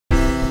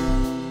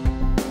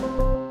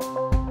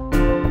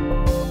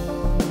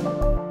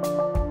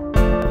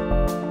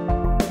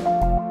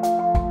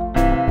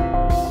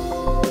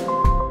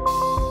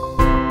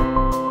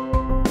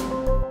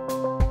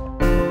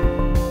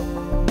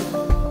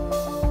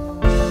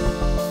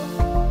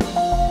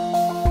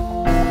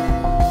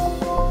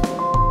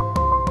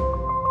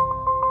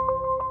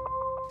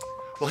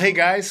Hey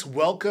guys,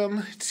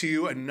 welcome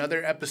to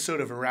another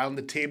episode of Around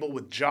the Table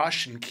with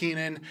Josh and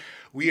Keenan.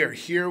 We are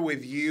here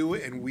with you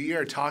and we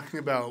are talking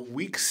about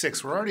week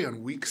 6. We're already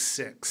on week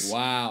 6.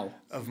 Wow.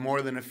 Of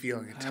More Than a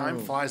Feeling. Time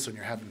flies when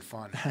you're having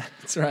fun.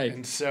 That's right.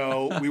 And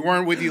so we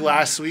weren't with you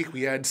last week.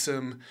 We had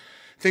some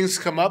things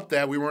come up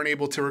that we weren't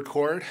able to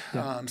record,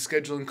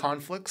 scheduling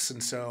conflicts.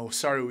 And so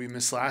sorry we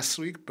missed last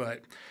week,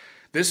 but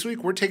this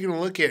week we're taking a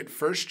look at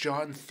 1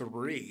 John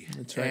 3.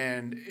 That's right.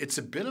 And it's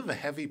a bit of a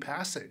heavy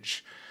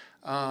passage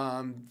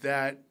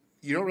that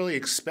you don't really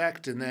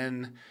expect, and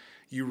then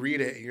you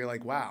read it and you're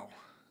like, wow,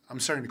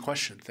 I'm starting to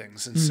question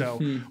things. And so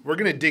we're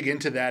going to dig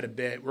into that a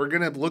bit. We're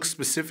going to look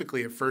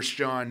specifically at 1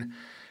 John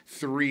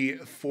 3,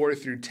 4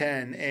 through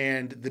 10.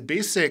 And the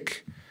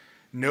basic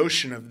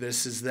notion of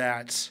this is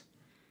that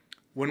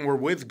when we're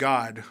with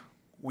God,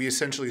 we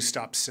essentially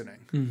stop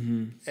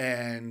sinning.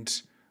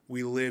 And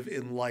we live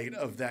in light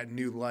of that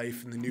new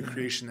life and the new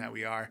creation that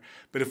we are.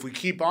 But if we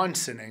keep on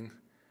sinning,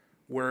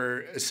 we're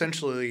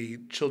essentially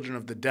children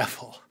of the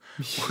devil,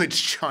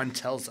 which John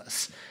tells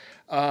us.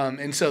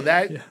 And so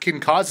that can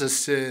cause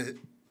us to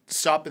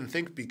stop and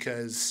think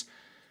because,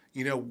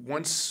 you know,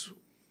 once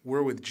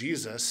we're with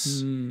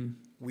Jesus,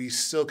 we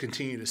still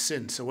continue to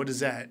sin. So what does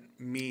that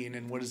mean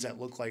and what does that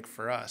look like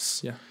for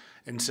us? Yeah.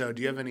 And so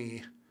do you have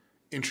any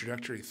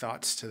introductory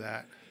thoughts to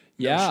that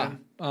Yeah.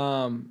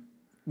 notion?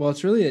 Well,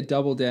 it's really a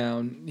double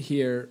down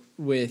here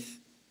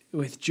with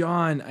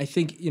John. I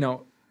think, you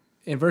know,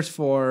 in verse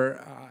 4,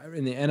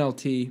 in the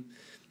NLT,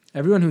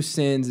 everyone who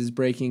sins is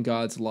breaking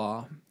God's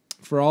law.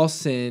 For all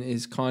sin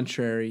is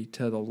contrary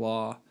to the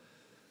law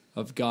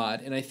of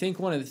God. And I think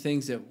one of the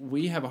things that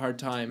we have a hard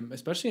time,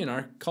 especially in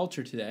our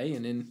culture today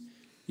and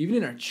even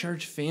in our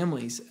church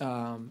families,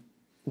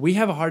 we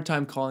have a hard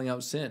time calling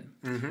out sin.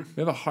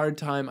 We have a hard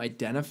time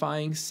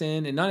identifying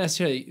sin, and not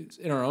necessarily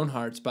in our own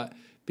hearts, but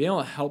being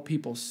able to help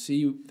people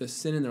see the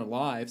sin in their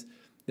lives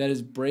that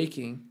is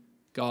breaking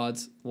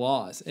God's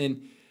laws.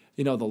 And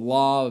you know, the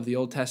law of the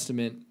Old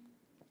Testament,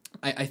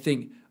 I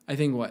think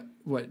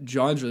what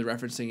John's really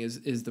referencing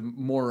is the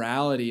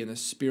morality and the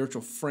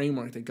spiritual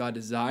framework that God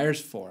desires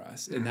for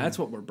us, and that's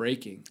what we're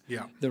breaking.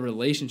 Yeah. The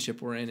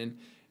relationship we're in,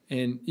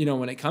 and you know,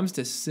 when it comes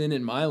to sin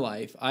in my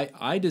life,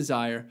 I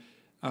desire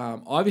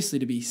obviously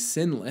to be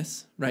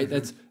sinless, right?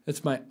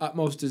 That's my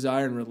utmost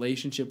desire in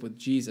relationship with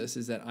Jesus,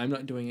 is that I'm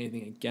not doing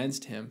anything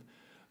against him,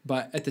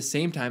 but at the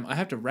same time, I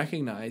have to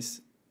recognize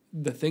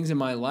the things in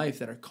my life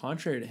that are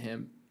contrary to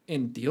him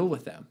and deal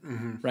with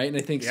them, right? And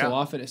I think so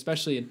often,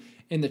 especially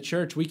in the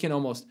church, we can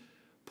almost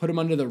put them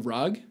under the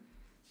rug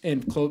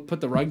and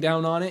put the rug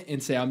down on it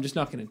and say, I'm just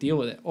not going to deal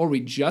with it. Or we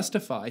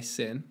justify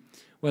sin,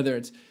 whether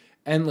it's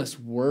endless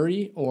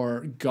worry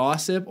or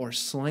gossip or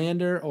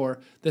slander or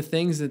the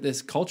things that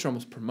this culture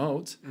almost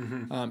promotes,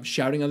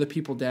 shouting other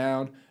people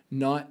down,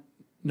 not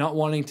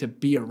wanting to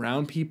be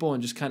around people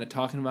and just kind of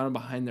talking about them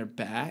behind their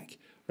back,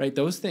 right?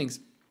 Those things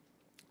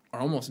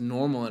are almost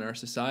normal in our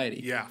society.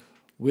 Yeah.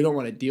 We don't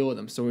want to deal with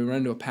them, so we run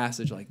into a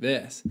passage like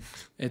this.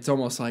 It's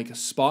almost like a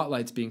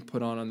spotlight's being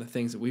put on the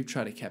things that we've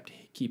tried to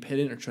keep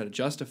hidden or try to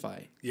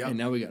justify. Yep. And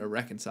now we got to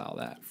reconcile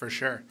that. For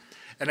sure.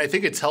 And I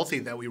think it's healthy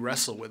that we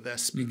wrestle with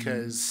this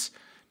because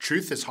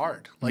truth is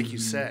hard, like you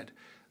said.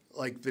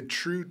 Like the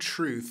true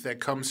truth that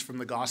comes from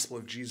the gospel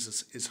of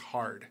Jesus is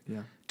hard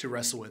to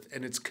wrestle with.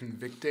 And it's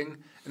convicting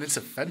and it's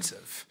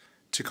offensive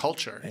to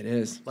culture. It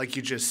is. Like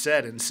you just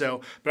said. And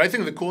so, but I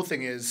think the cool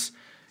thing is,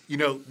 you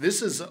know,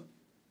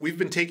 we've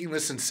been taking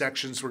this in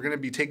sections. We're going to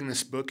be taking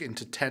this book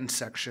into 10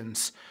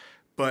 sections,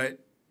 but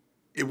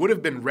it would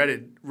have been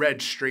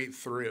read straight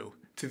through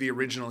to the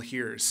original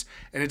hearers.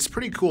 And it's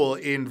pretty cool.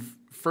 In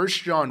 1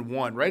 John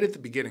 1, right at the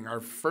beginning,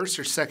 our first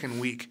or second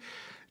week,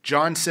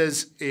 John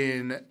says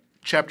in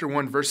chapter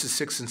 1, verses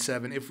 6 and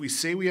 7, if we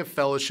say we have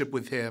fellowship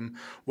with him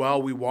while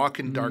we walk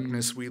in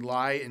darkness, we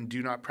lie and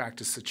do not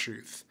practice the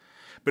truth.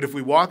 But if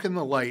we walk in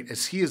the light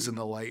as he is in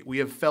the light, we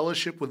have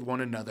fellowship with one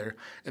another,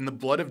 and the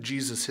blood of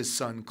Jesus, his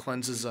son,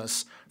 cleanses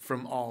us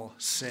from all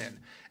sin.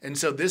 And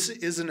so this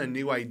isn't a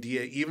new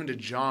idea even to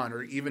John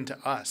or even to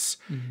us.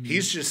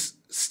 He's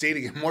just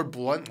stating it more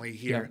bluntly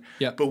here.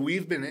 But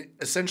we've been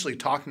essentially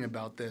talking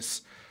about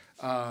this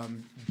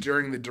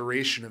during the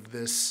duration of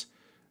this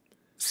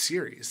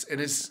series. And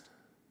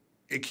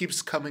it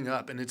keeps coming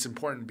up, and it's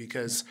important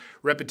because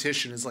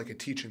repetition is like a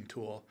teaching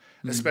tool,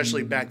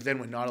 especially back then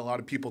when not a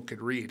lot of people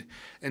could read.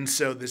 And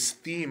so this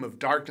theme of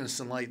darkness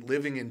and light,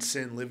 living in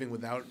sin, living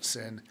without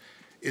sin,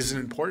 is an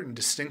important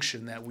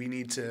distinction that we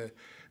need to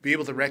be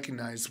able to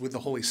recognize with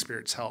the Holy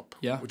Spirit's help,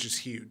 which is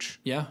huge.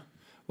 Yeah.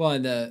 Well,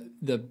 and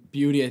the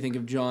beauty, I think,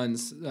 of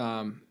John's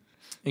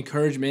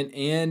encouragement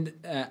and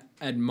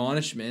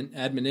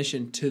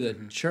admonition to the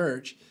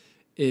church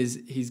is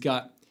he's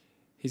got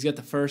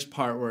the first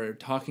part where we're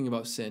talking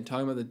about sin,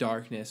 talking about the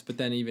darkness, but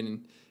then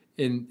even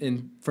in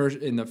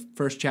the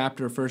first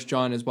chapter of 1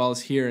 John, as well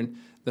as here in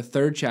the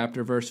third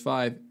chapter, verse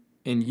 5,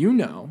 and you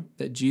know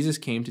that Jesus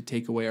came to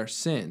take away our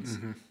sins,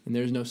 and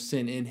there's no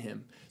sin in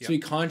him. Yep. So he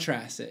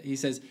contrasts it. He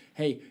says,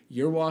 hey,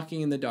 you're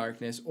walking in the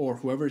darkness, or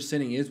whoever is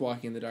sinning is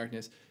walking in the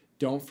darkness.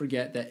 don't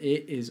forget that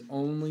it is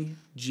only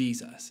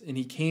Jesus. And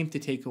he came to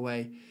take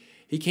away.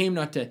 He came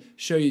not to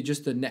show you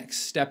just the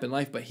next step in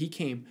life, but he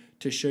came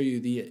to show you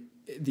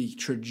the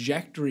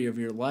trajectory of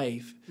your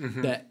life,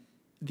 that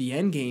the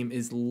end game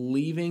is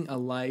leaving a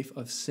life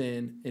of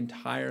sin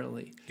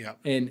entirely. Yep.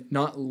 And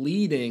not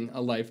leading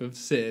a life of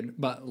sin,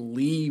 but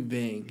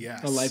leaving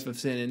a life of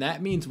sin. And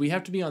that means we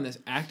have to be on this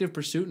active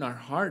pursuit in our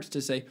hearts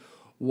to say,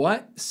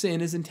 what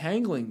sin is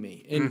entangling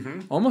me?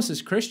 And almost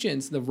as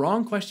Christians, the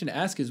wrong question to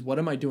ask is, what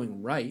am I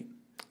doing right?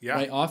 Yeah.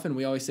 Right? Often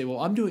we always say, well,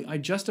 I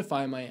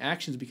justify my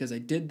actions because I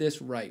did this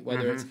right.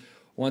 Whether it's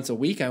once a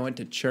week I went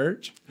to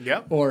church,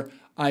 or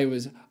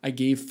I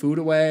gave food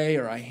away,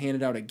 or I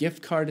handed out a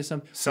gift card to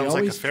some. Sounds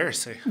like a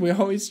Pharisee. We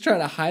always try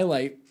to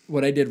highlight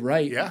what I did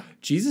right. Yeah.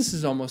 Jesus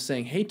is almost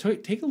saying, hey,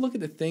 take a look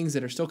at the things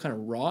that are still kind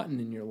of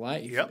rotten in your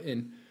life. Yep.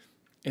 And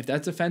if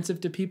that's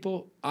offensive to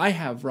people, I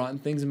have rotten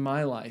things in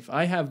my life.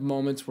 I have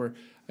moments where,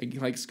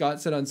 like Scott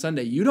said on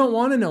Sunday, you don't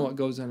want to know what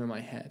goes on in my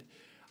head.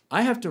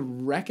 I have to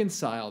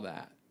reconcile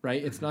that,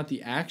 right? It's not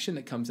the action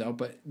that comes out,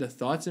 but the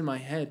thoughts in my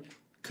head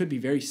could be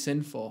very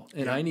sinful,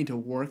 and I need to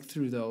work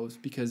through those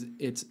because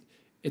it's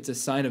a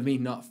sign of me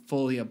not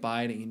fully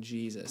abiding in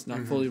Jesus,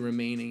 not fully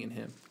remaining in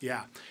him.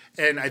 Yeah.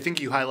 And I think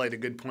you highlight a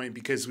good point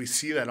because we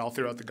see that all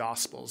throughout the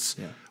Gospels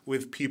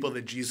with people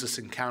that Jesus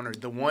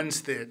encountered. The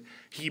ones that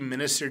he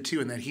ministered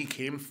to and that he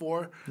came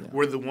for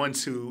were the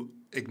ones who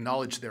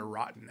acknowledged their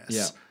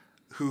rottenness,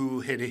 who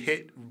had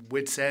hit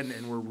wit's end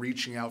and were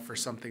reaching out for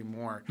something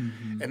more.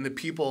 And the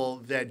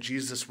people that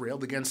Jesus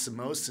railed against the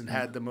most and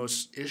had the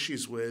most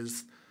issues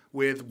with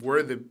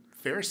were the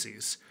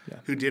Pharisees,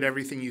 who did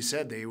everything you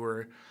said. They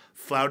were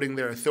flouting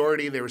their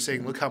authority. They were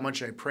saying, look how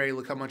much I pray,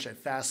 look how much I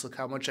fast, look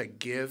how much I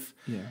give.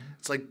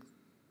 It's like,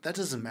 that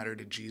doesn't matter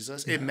to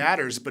Jesus. It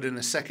matters, but in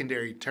a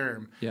secondary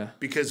term.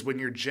 Because when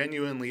you're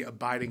genuinely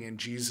abiding in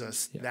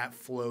Jesus, that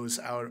flows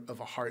out of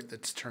a heart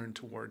that's turned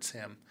towards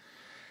him.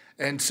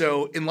 And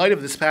so in light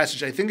of this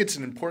passage, I think it's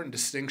an important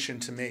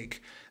distinction to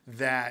make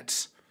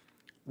that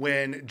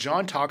when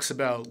John talks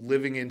about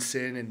living in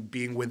sin and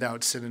being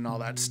without sin and all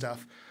that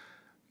stuff,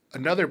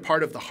 another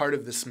part of the heart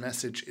of this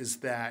message is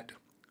that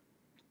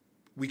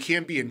we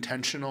can't be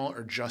intentional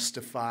or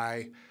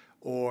justify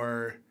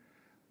or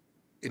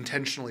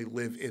intentionally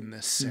live in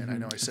this sin. I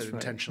know I said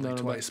intentionally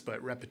twice,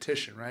 but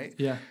repetition, right?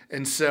 Yeah.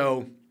 And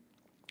so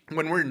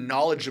when we're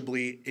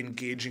knowledgeably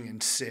engaging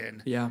in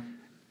sin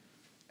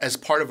as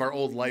part of our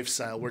old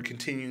lifestyle, we're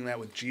continuing that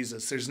with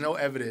Jesus. There's no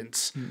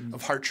evidence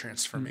of heart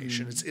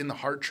transformation. It's in the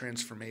heart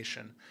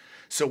transformation.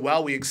 So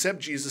while we accept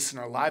Jesus and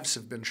our lives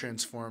have been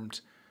transformed,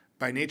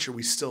 by nature,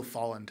 we still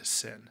fall into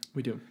sin.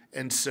 We do.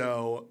 And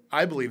so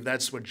I believe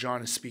that's what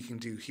John is speaking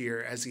to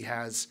here, as he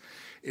has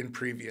in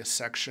previous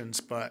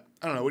sections. But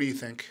I don't know. What do you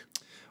think?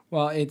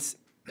 Well, it's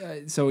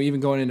so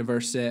even going into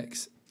verse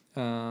 6,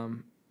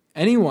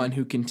 anyone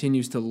who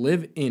continues to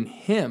live in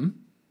him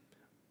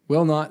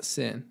will not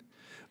sin.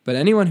 But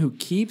anyone who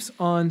keeps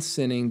on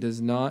sinning does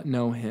not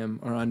know him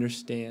or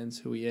understands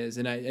who he is.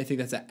 And I think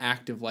that's an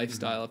active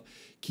lifestyle of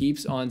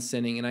keeps on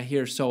sinning. And I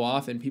hear so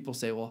often people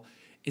say, well,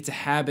 it's a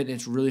habit and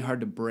it's really hard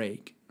to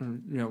break.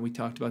 We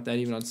talked about that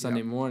even on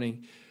Sunday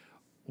morning.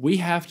 We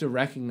have to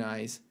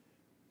recognize,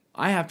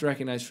 I have to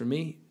recognize for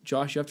me,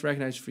 Josh, you have to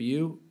recognize for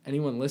you,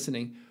 anyone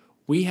listening,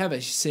 we have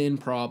a sin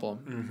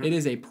problem. It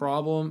is a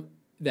problem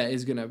that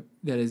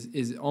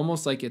is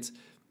almost like it's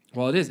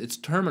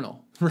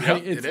terminal,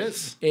 right? It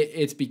is.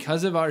 It's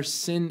because of our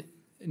sin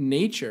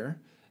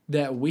nature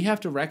that we have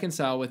to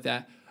reconcile with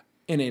that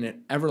in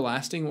an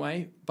everlasting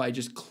way by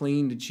just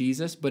clinging to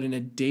Jesus, but in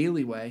a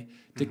daily way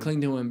to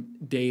cling to him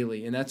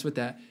daily. And that's what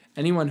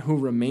anyone who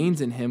remains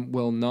in him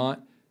will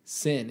not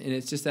sin. And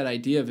it's just that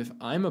idea of if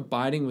I'm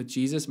abiding with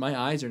Jesus, my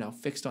eyes are now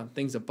fixed on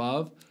things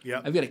above.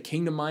 I've got a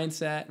kingdom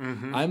mindset.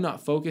 I'm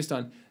not focused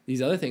on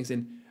these other things.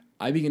 And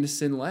I begin to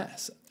sin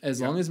less.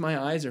 As long as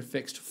my eyes are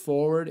fixed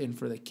forward and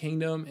for the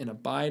kingdom and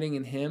abiding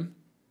in him,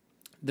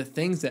 the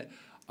things that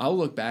I'll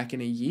look back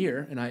in a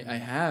year, and I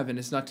have, and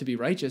it's not to be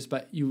righteous,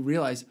 but you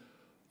realize,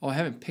 oh, I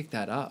haven't picked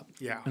that up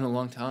in a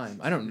long time.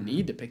 I don't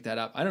need to pick that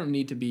up. I don't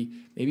need to be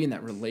maybe in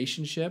that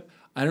relationship.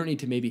 I don't need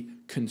to maybe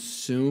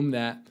consume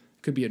that.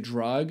 It could be a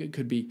drug. It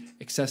could be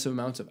excessive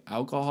amounts of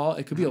alcohol.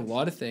 It could be a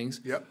lot of things.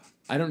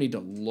 I don't need to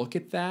look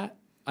at that.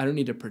 I don't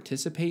need to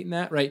participate in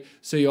that, right?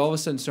 So you all of a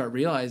sudden start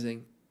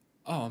realizing,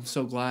 oh, I'm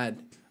so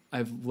glad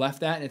I've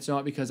left that. And it's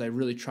not because I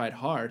really tried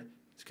hard.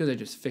 It's because I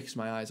just fixed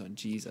my eyes on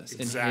Jesus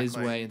and his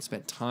way and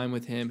spent time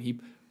with him. He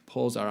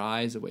pulls our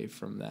eyes away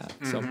from that.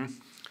 So.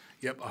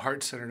 Yep, a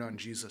heart centered on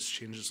Jesus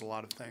changes a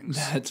lot of things.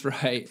 That's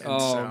right.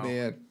 And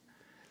man.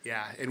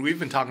 Yeah, and we've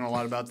been talking a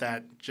lot about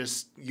that,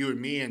 just you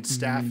and me and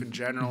staff in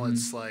general.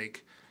 It's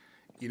like,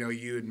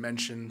 you had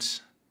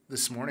mentioned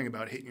this morning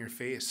about hitting your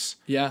face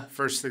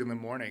first thing in the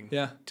morning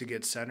to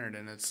get centered.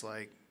 And it's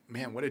like,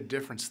 man, what a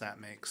difference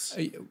that makes.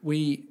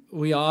 We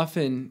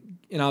often,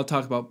 and I'll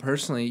talk about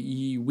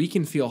personally, we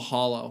can feel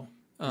hollow.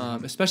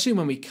 Especially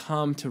when we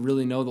come to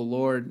really know the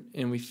Lord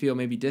and we feel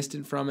maybe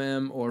distant from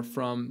him or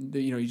from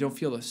you don't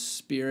feel the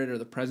spirit or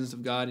the presence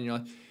of God in your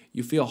life.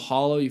 you feel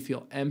hollow, you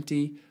feel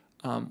empty.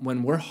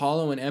 When we're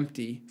hollow and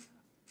empty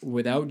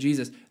without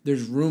Jesus,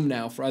 there's room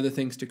now for other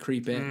things to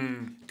creep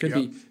in.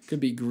 Could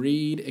be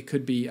greed. It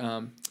could be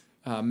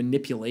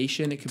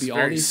manipulation. It could be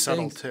all these things.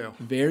 Very subtle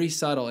too. Very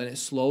subtle, and it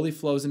slowly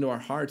flows into our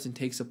hearts and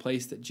takes a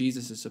place that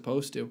Jesus is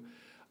supposed to.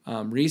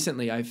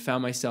 Recently, I've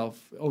found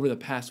myself over the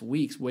past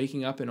weeks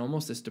waking up in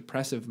almost this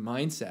depressive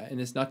mindset,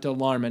 and it's not to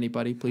alarm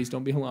anybody. Please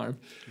don't be alarmed.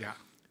 Yeah.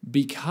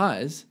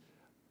 Because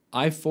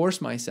I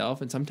force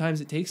myself, and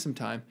sometimes it takes some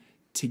time,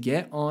 to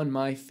get on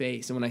my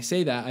face. And when I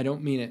say that, I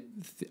don't mean it.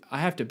 I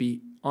have to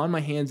be on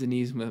my hands and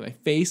knees with my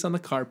face on the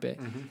carpet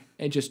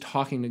and just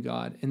talking to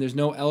God. And there's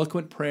no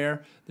eloquent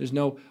prayer. There's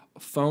no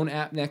phone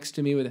app next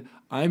to me with it.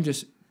 I'm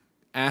just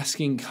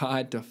asking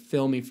God to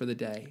fill me for the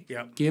day.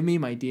 Yep. Give me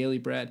my daily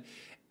bread.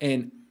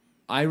 And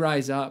I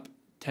rise up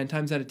 10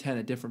 times out of 10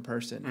 a different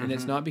person. And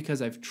it's not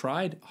because I've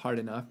tried hard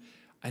enough.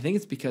 I think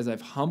it's because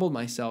I've humbled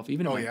myself,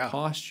 even in my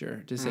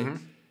posture, to say,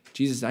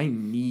 Jesus, I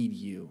need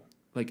you.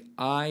 Like,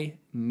 I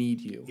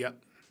need you.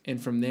 Yep.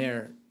 And from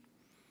there,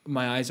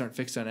 my eyes aren't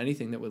fixed on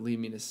anything that would lead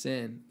me to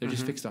sin. They're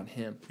just fixed on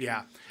him.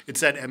 Yeah.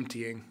 It's that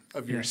emptying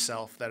of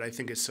yourself that I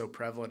think is so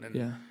prevalent.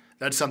 And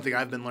that's something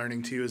I've been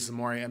learning too, is the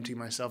more I empty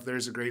myself.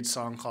 There's a great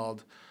song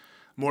called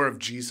More of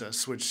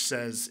Jesus, which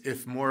says,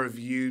 if more of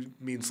you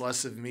means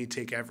less of me,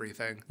 take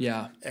everything.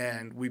 Yeah.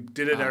 And we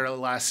did it at our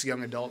last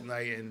young adult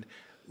night, and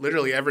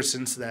literally ever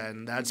since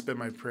then, that's been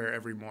my prayer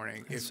every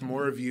morning. If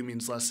more of you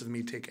means less of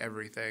me, take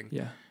everything.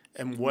 Yeah.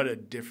 And what a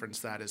difference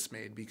that has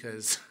made,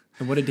 because...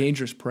 And what a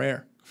dangerous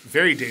prayer.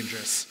 Very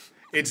dangerous.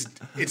 It's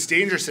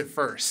dangerous at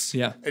first,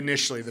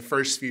 initially, the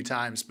first few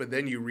times, but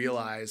then you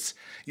realize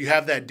you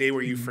have that day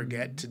where you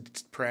forget to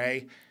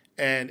pray,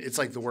 and it's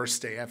like the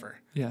worst day ever.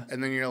 Yeah.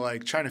 And then you're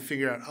like trying to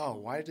figure out,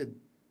 why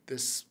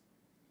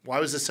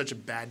was this such a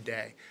bad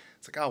day?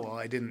 It's like, well,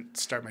 I didn't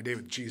start my day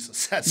with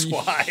Jesus. That's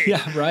why.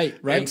 Yeah, right.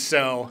 And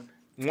so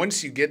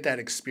once you get that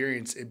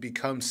experience, it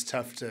becomes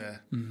tough to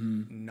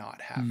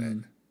not have it.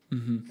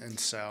 And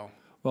so...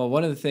 Well,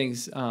 one of the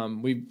things,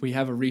 we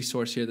have a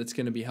resource here that's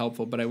going to be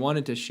helpful, but I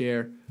wanted to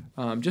share,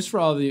 just for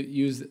all of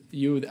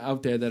you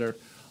out there that are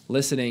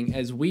listening,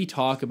 as we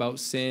talk about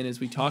sin, as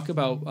we talk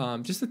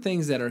about just the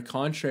things that are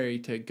contrary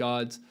to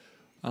God's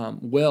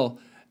will,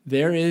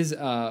 there is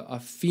a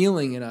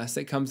feeling in us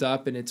that comes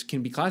up, and it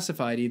can be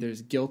classified either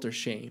as guilt or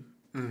shame.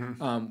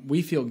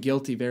 We feel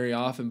guilty very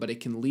often, but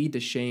it can lead to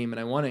shame, and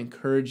I want to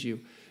encourage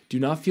you, do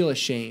not feel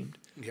ashamed,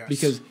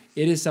 because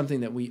it is something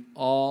that we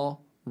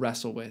all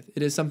wrestle with.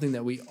 It is something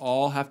that we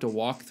all have to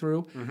walk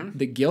through.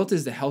 The guilt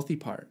is the healthy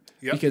part,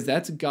 because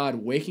that's God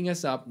waking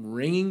us up,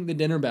 ringing the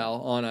dinner bell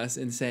on us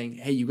and saying,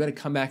 hey, you got to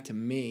come back to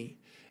me.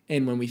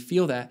 And when we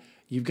feel that,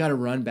 you've got to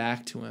run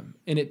back to him.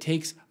 And it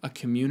takes a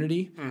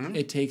community.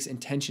 It takes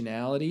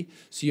intentionality.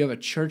 So you have a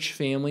church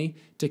family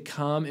to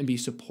come and be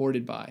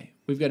supported by.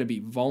 We've got to be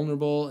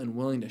vulnerable and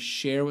willing to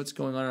share what's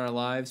going on in our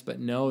lives, but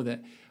know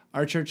that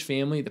our church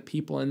family, the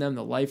people in them,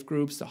 the life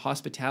groups, the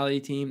hospitality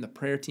team, the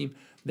prayer team,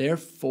 they're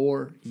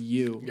for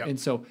you. And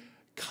so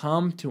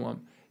come to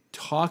them,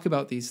 talk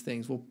about these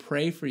things. We'll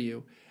pray for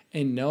you,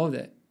 and know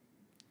that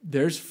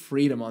there's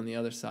freedom on the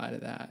other side of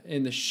that.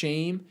 And the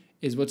shame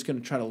is what's going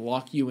to try to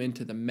lock you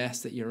into the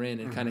mess that you're in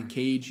and kind of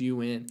cage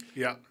you in.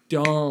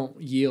 Don't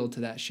yield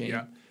to that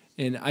shame.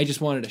 And I just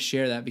wanted to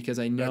share that, because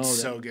I know that's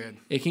that so good.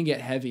 It can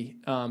get heavy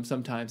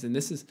sometimes. And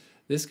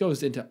this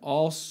goes into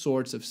all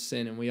sorts of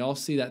sin, and we all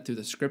see that through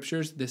the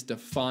scriptures. This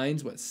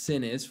defines what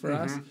sin is for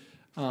us.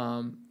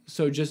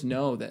 So just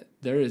know that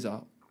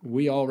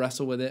we all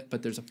wrestle with it,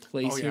 but there's a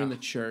place here in the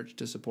church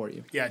to support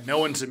you. Yeah, no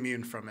one's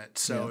immune from it.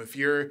 So if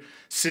you're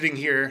sitting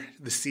here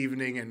this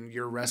evening and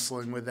you're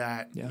wrestling with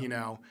that,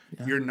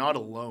 you're not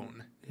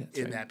alone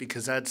in that,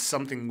 because that's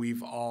something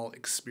we've all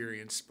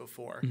experienced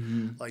before,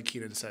 like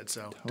Keenan said.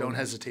 So don't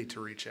hesitate to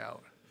reach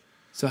out.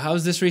 So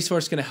how's this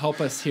resource going to help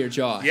us here,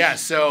 Josh? Yeah,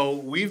 so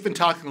we've been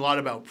talking a lot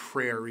about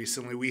prayer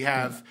recently. We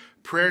have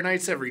prayer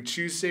nights every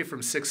Tuesday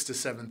from 6 to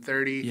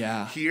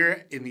 7:30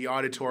 here in the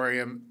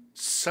auditorium.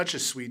 Such a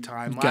sweet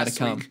time.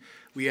 Last week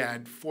we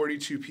had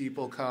 42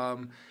 people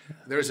come.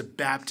 There's a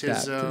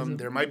baptism.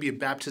 There might be a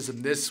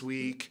baptism this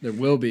week. There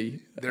will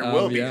be. There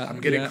will be.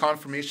 I'm getting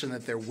confirmation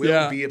that there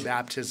will be a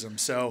baptism.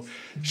 So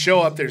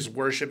show up. There's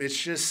worship.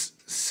 It's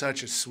just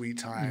such a sweet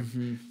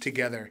time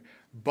together.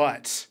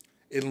 But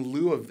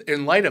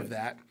in light of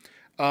that,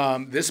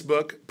 this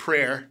book,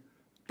 Prayer,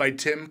 by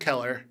Tim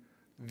Keller,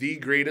 the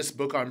greatest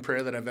book on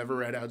prayer that I've ever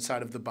read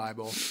outside of the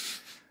Bible.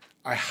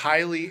 I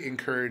highly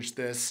encourage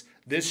this.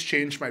 This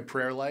changed my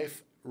prayer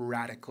life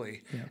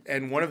radically.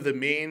 And one of the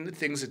main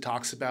things it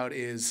talks about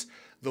is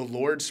the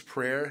Lord's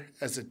Prayer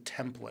as a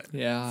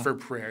template for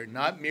prayer.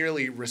 Not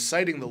merely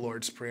reciting the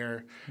Lord's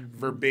Prayer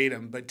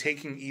verbatim, but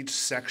taking each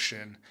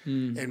section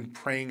and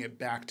praying it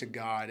back to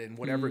God and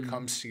whatever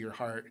comes to your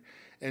heart.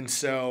 And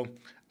so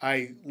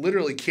I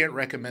literally can't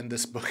recommend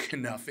this book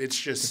enough. It's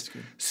just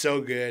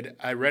so good.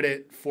 I read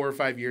it 4 or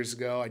 5 years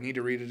ago. I need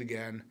to read it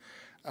again.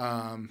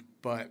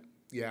 But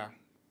yeah,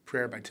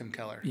 Prayer by Tim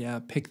Keller.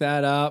 Yeah, pick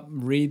that up,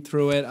 read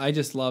through it. I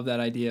just love that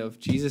idea of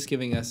Jesus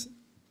giving us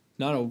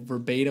not a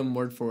verbatim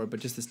word for word, but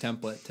just this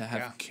template to have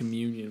Yeah.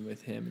 communion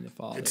with him and the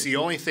Father. It's the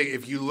only thing,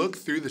 if you look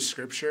through the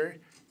scripture,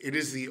 it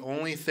is the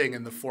only thing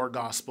in the 4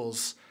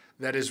 Gospels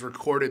that is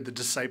recorded the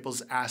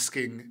disciples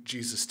asking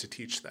Jesus to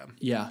teach them.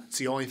 Yeah. It's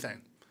the only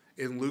thing.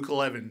 In Luke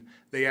 11,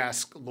 they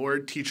ask,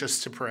 Lord, teach us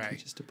to pray.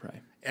 Teach us to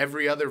pray.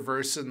 Every other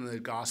verse in the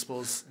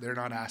Gospels, they're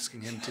not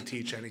asking him to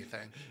teach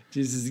anything.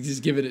 Jesus is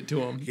just giving it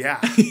to him. Yeah,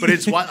 but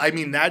it's what, I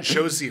mean, that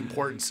shows the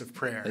importance of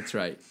prayer. That's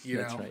right.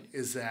 That's right.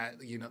 Is that,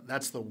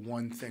 that's the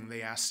one thing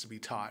they ask to be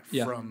taught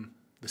from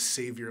the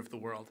Savior of the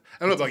world.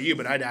 I don't know about you,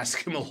 but I'd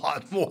ask him a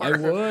lot more.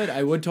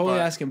 I would totally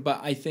ask him,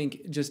 but I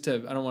think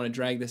I don't want to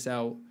drag this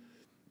out,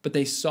 but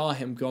they saw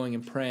him going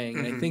and praying,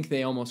 and I think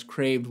they almost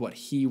craved what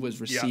he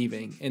was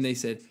receiving, and they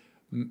said,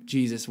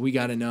 Jesus, we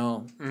got to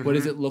know. What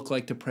does it look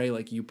like to pray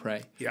like you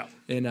pray? Yeah.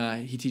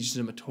 And he teaches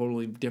them a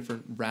totally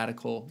different,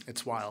 radical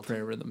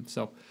prayer rhythm.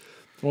 So,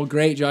 well,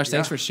 great, Josh.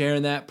 Thanks for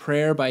sharing that.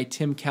 Prayer by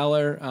Tim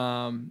Keller.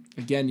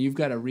 Again, you've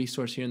got a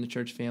resource here in the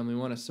church family. We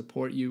want to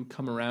support you,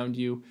 come around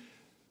you,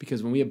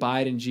 because when we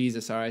abide in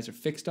Jesus, our eyes are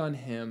fixed on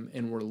him,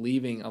 and we're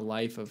leaving a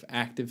life of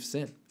active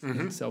sin.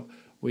 And so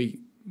we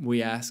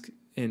ask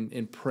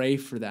and pray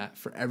for that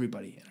for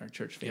everybody in our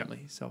church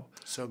family. So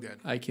good.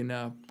 I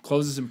can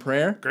close this in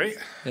prayer. Great.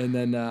 And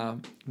then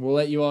we'll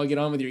let you all get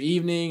on with your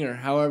evening or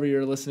however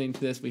you're listening to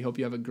this. We hope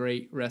you have a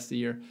great rest of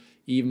your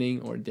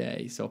evening or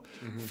day. So,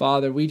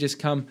 Father, we just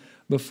come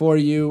before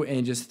you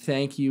and just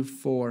thank you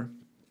for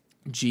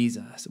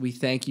Jesus. We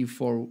thank you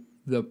for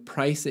the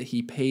price that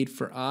he paid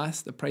for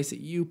us, the price that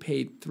you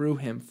paid through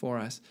him for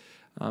us,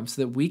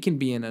 so that we can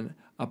be in an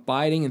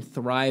abiding and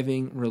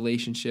thriving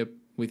relationship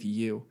with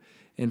you.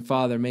 And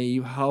Father, may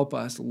you help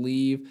us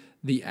leave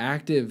the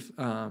active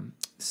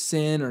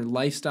sin or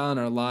lifestyle in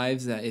our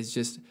lives that is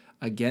just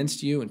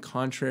against you and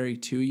contrary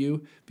to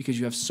you, because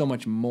you have so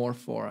much more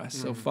for us.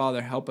 So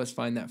Father, help us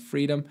find that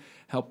freedom.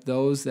 Help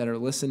those that are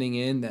listening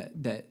in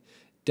that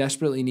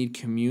desperately need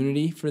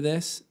community for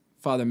this.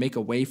 Father, make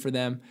a way for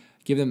them.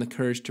 Give them the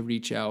courage to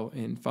reach out.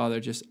 And Father,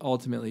 just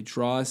ultimately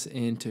draw us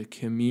into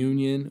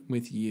communion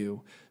with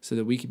you so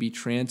that we can be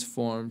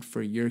transformed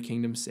for your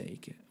kingdom's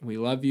sake. We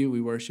love you.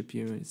 We worship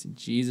you. And it's in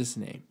Jesus'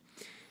 name.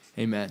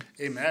 Amen.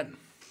 Amen.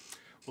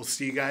 We'll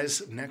see you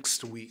guys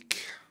next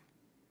week.